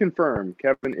says, can confirm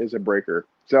Kevin is a breaker.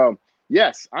 So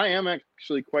yes, I am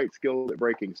actually quite skilled at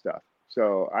breaking stuff.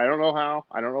 So I don't know how,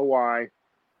 I don't know why,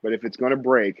 but if it's going to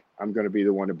break, I'm going to be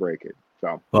the one to break it.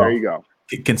 So there you go.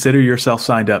 Consider yourself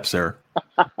signed up, sir.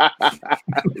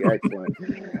 Excellent.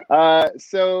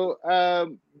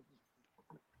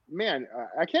 Man,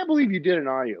 I can't believe you did an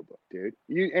audiobook, dude.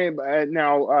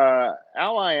 Now,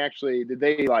 Ally actually, did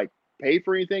they pay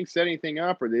for anything, set anything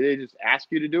up, or did they just ask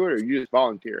you to do it, or you just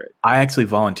volunteer it? I actually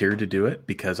volunteered to do it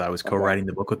because I was co-writing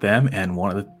the book with them. And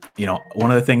one of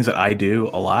the things that I do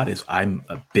a lot is I'm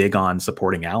big on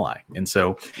supporting Ally. And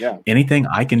so anything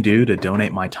I can do to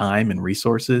donate my time and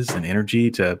resources and energy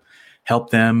to help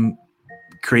them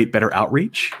create better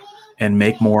outreach and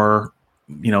make more,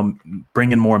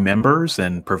 bring in more members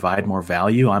and provide more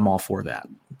value, I'm all for that.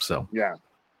 So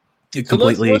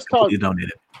completely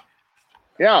donated.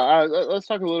 Yeah, let's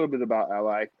talk a little bit about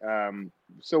Ally.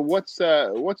 So what's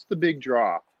the big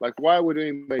draw? Why would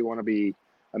anybody want to be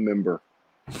a member?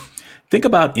 Think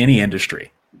about any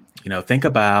industry. Think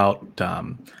about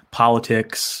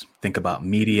politics. Think about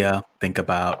media. Think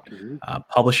about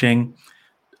publishing.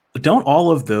 Don't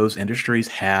all of those industries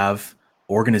have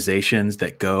organizations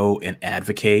that go and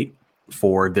advocate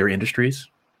for their industries?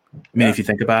 I mean, if you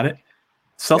think about it.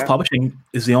 Self-publishing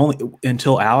is the only,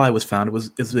 until Ally was founded,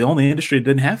 is the only industry that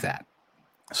didn't have that.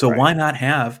 So why not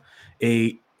have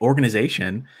a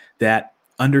organization that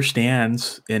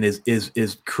understands and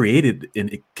is created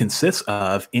and it consists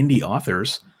of indie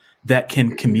authors that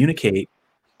can communicate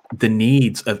the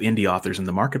needs of indie authors in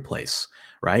the marketplace,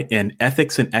 right? And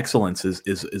ethics and excellence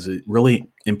is a really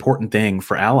important thing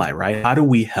for Ally, right? How do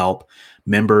we help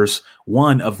members,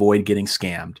 one, avoid getting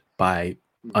scammed by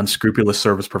unscrupulous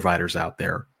service providers out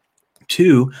there?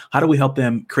 Two, how do we help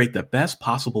them create the best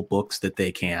possible books that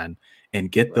they can and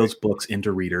get those books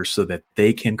into readers so that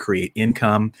they can create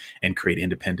income and create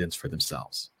independence for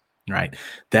themselves, right?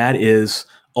 That is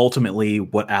ultimately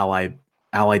what Ally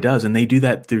does. And they do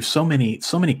that through so many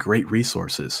great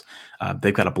resources.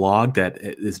 They've got a blog that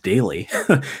is daily.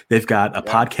 They've got a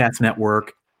podcast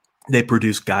network. They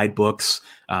produce guidebooks,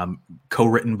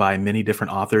 co-written by many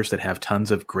different authors that have tons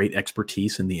of great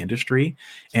expertise in the industry.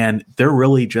 And they're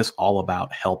really just all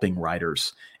about helping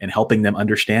writers and helping them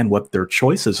understand what their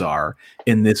choices are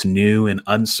in this new and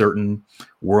uncertain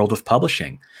world of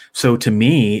publishing. So to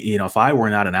me, if I were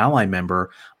not an Ally member,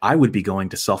 I would be going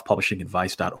to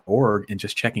selfpublishingadvice.org and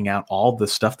just checking out all the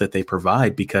stuff that they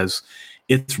provide, because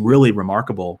it's really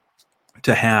remarkable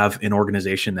to have an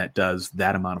organization that does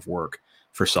that amount of work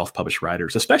for self-published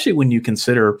writers, especially when you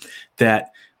consider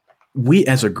that we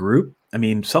as a group,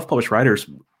 self-published writers,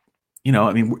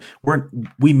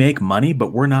 we make money,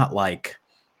 but we're not like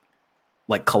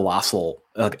colossal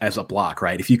as a block,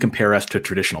 right? If you compare us to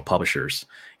traditional publishers,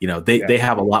 they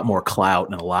have a lot more clout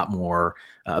and a lot more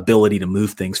ability to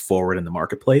move things forward in the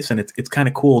marketplace. And it's kind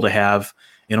of cool to have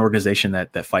an organization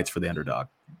that fights for the underdog.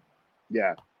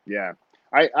 Yeah. Yeah.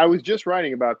 I was just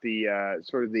writing about the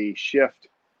sort of the shift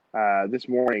this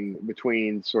morning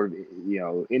between sort of,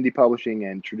 indie publishing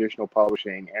and traditional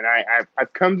publishing. And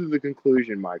I've come to the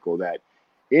conclusion, Michael, that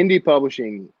indie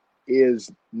publishing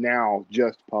is now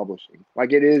just publishing.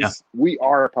 Like it is, yeah. We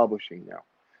are publishing now.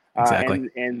 Exactly.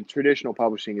 And traditional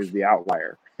publishing is the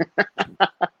outlier.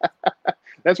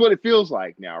 That's what it feels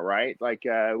like now, right? Like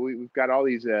we've got all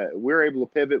these, we're able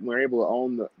to pivot and we're able to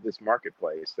own this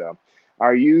marketplace. So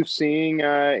are you seeing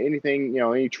anything,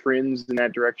 any trends in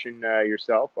that direction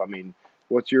yourself? I mean,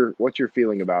 what's your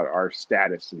feeling about our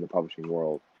status in the publishing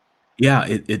world? Yeah,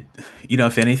 it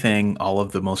if anything, all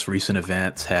of the most recent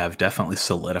events have definitely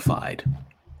solidified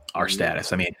our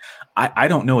status. I mean, I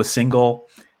don't know a single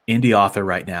indie author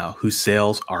right now whose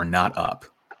sales are not up.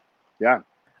 Yeah.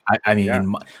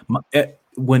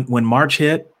 When March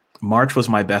hit, March was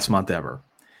my best month ever.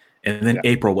 And then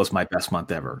April was my best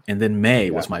month ever. And then May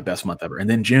was my best month ever. And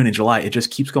then June and July, it just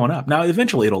keeps going up. Now,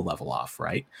 eventually it'll level off,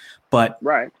 right? But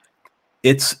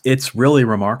it's really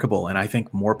remarkable. And I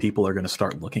think more people are going to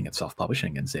start looking at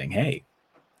self-publishing and saying, hey,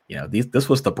 this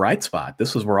was the bright spot.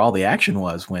 This was where all the action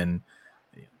was when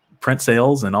print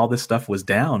sales and all this stuff was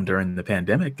down during the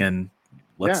pandemic. And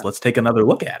let's take another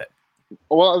look at it.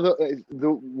 Well, the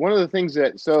one of the things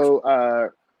that,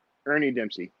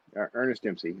 Ernest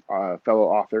Dempsey, fellow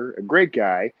author, a great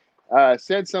guy,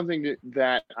 said something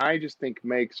that I just think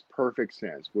makes perfect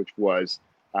sense, which was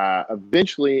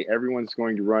eventually everyone's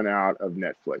going to run out of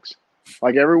Netflix.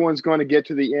 Like everyone's going to get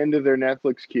to the end of their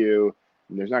Netflix queue,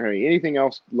 and there's not going to be anything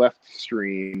else left to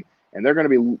stream, and they're going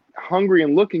to be hungry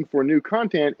and looking for new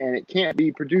content, and it can't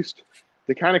be produced.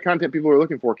 The kind of content people are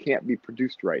looking for can't be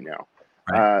produced right now.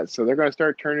 Right. So they're going to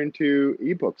start turning to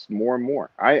ebooks more and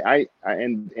more. And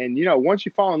once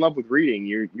you fall in love with reading,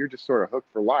 you're just sort of hooked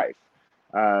for life.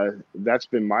 That's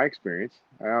been my experience.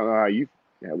 I don't know how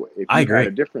if you had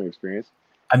a different experience.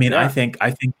 I mean, I think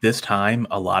this time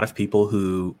a lot of people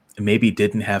who maybe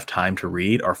didn't have time to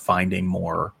read are finding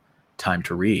more time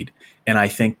to read. And I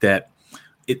think that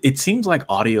it seems like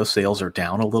audio sales are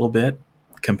down a little bit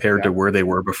compared to where they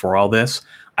were before all this.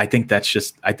 I think that's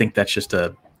just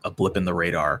a blip in the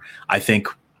radar. I think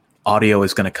audio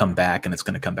is going to come back, and it's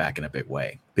going to come back in a big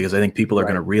way, because I think people are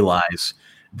going to realize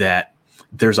that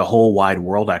there's a whole wide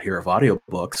world out here of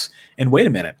audiobooks. And wait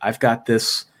a minute, I've got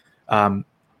this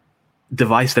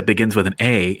device that begins with an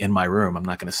A in my room. I'm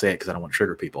not going to say it because I don't want to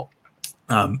trigger people.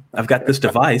 I've got this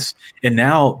device, and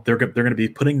now they're going to be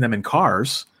putting them in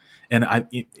cars. And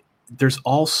there's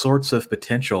all sorts of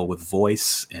potential with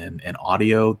voice and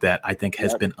audio that I think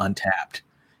has been untapped.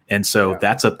 And so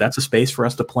that's a space for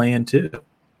us to play in too.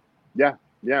 Yeah.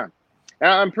 And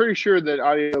I'm pretty sure that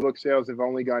audiobook sales have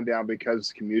only gone down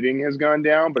because commuting has gone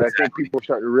down. But I think people are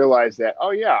starting to realize that,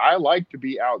 I like to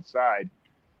be outside,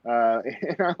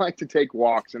 and I like to take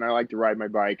walks, and I like to ride my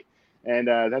bike, and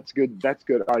that's good. That's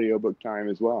good audiobook time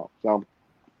as well. So,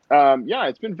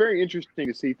 it's been very interesting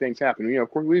to see things happen. Of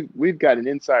course, we've got an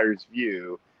insider's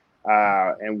view,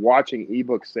 and watching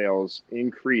ebook sales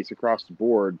increase across the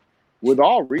board with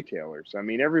all retailers. I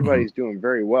mean, everybody's doing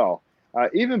very well.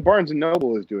 Even Barnes &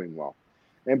 Noble is doing well.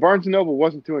 And Barnes & Noble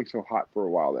wasn't doing so hot for a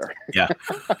while there. Yeah.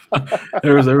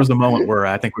 There was a moment where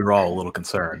I think we were all a little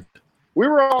concerned. We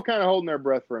were all kind of holding our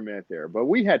breath for a minute there, but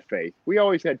we had faith. We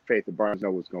always had faith that Barnes &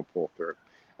 Noble was going to pull through.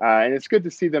 And it's good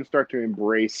to see them start to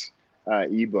embrace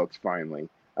ebooks finally.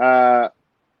 We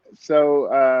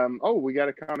got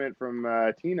a comment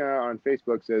from Tina on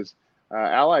Facebook, says,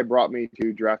 Ally brought me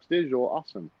to Draft Digital.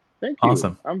 Awesome. Thank you.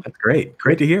 Awesome. That's great.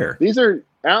 Great to hear. These are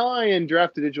Ally and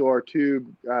Draft Digital are two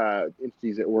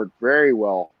entities that work very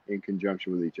well in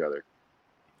conjunction with each other.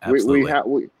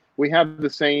 Absolutely. We have the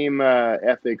same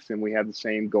ethics, and we have the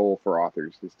same goal for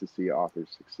authors, is to see authors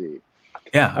succeed.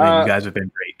 Yeah, I mean, you guys have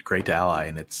been great to Ally,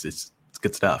 and it's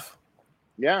good stuff.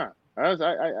 Yeah. I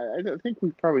think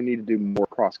we probably need to do more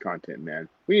cross content, man.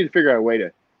 We need to figure out a way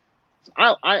to.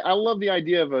 I love the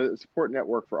idea of a support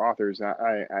network for authors.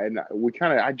 I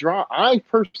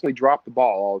personally drop the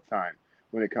ball all the time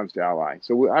when it comes to Ally.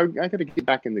 So I got to get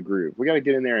back in the groove. We got to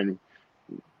get in there and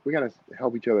we got to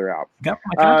help each other out. Got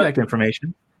my contact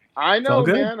information. I know,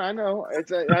 man. I know. I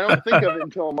don't think of it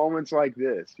until moments like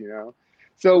this, you know.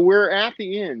 So we're at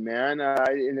the end, man,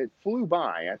 and it flew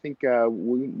by. I think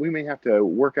we may have to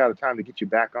work out a time to get you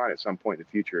back on at some point in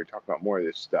the future and talk about more of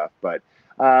this stuff. But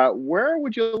where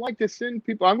would you like to send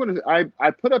people?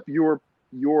 I put up your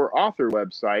author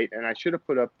website, and I should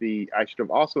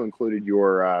have also included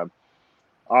your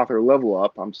author level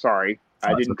up. I'm sorry,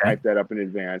 I didn't type that up in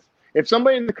advance. If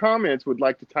somebody in the comments would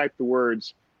like to type the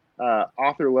words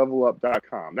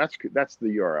authorlevelup.com, that's the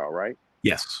URL, right?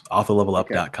 Yes,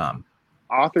 authorlevelup.com. Okay.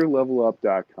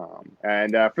 authorlevelup.com.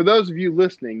 And for those of you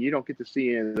listening, you don't get to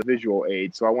see in the visual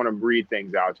aid, so I want to read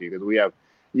things out to you because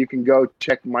you can go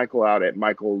check Michael out at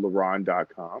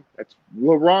michaelleron.com. That's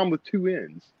Leron with 2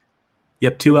 N's.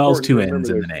 Yep, 2 L's, 2 N's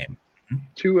in the name.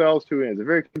 2 L's, 2 N's. A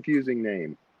very confusing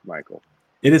name, Michael.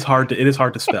 It is hard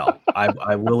to spell.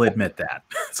 I will admit that.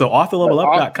 So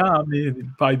authorlevelup.com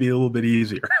would probably be a little bit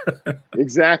easier.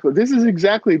 Exactly. This is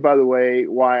exactly, by the way,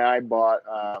 why I bought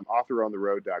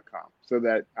authorontheroad.com, so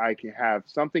that I can have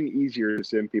something easier to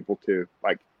send people to,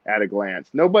 like at a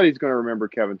glance. Nobody's going to remember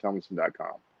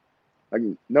kevintomlinson.com. Like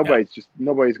nobody's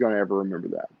going to ever remember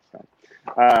that.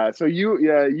 So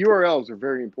URLs are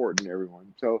very important,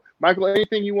 everyone. So Michael,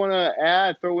 anything you want to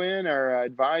add, throw in, or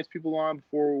advise people on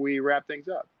before we wrap things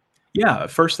up? Yeah,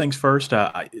 first things first,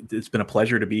 it's been a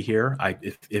pleasure to be here.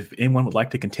 If anyone would like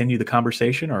to continue the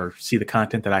conversation or see the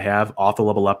content that I have,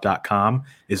 authorlevelup.com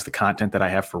is the content that I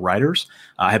have for writers.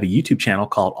 I have a YouTube channel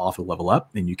called Author Level Up,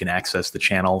 and you can access the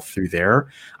channel through there.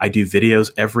 I do videos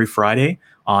every Friday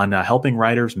on helping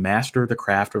writers master the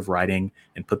craft of writing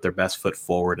and put their best foot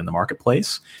forward in the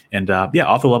marketplace. And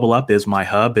Author Level Up is my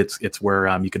hub. It's where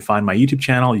you can find my YouTube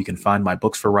channel, you can find my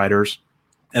books for writers,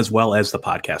 as well as the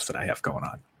podcast that I have going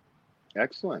on.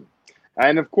 Excellent.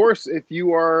 And of course, if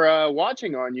you are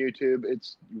watching on YouTube,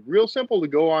 it's real simple to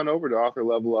go on over to Author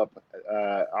Level Up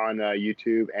on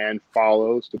YouTube and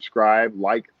follow, subscribe,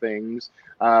 like things.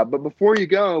 But before you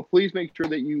go, please make sure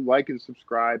that you like and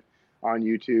subscribe on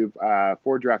YouTube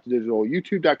for Draft to Digital.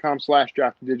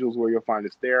 YouTube.com/Draft to Digital is where you'll find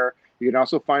us there. You can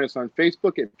also find us on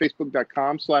Facebook at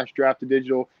Facebook.com/Draft to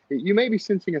Digital. You may be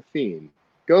sensing a theme.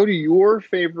 Go to your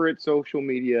favorite social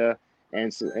media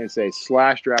and say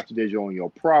 /Draft to Digital, and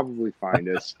you'll probably find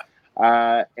us.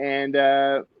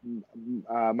 Michael,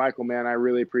 man, I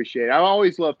really appreciate it. I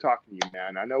always love talking to you,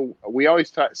 man. I know we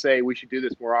always say we should do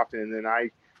this more often, and then I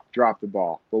drop the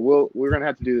ball. But we're going to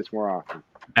have to do this more often.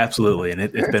 Absolutely, and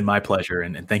it's been my pleasure.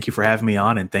 And thank you for having me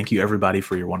on, and thank you, everybody,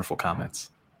 for your wonderful comments.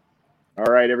 All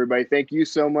right, everybody. Thank you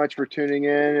so much for tuning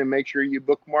in, and make sure you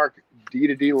bookmark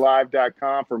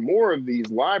d2dlive.com for more of these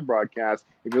live broadcasts.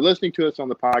 If you're listening to us on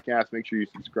the podcast, make sure you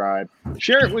subscribe,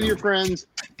 share it with your friends,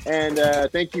 and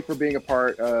thank you for being a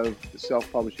part of the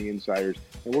Self-Publishing Insiders.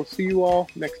 And we'll see you all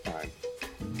next time.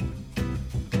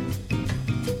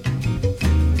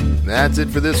 That's it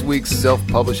for this week's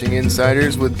Self-Publishing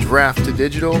Insiders with Draft to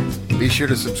Digital. Be sure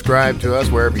to subscribe to us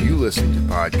wherever you listen to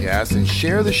podcasts and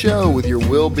share the show with your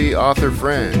will-be author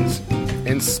friends.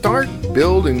 And start,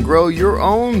 build, and grow your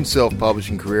own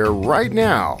self-publishing career right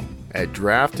now at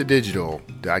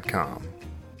drafttodigital.com.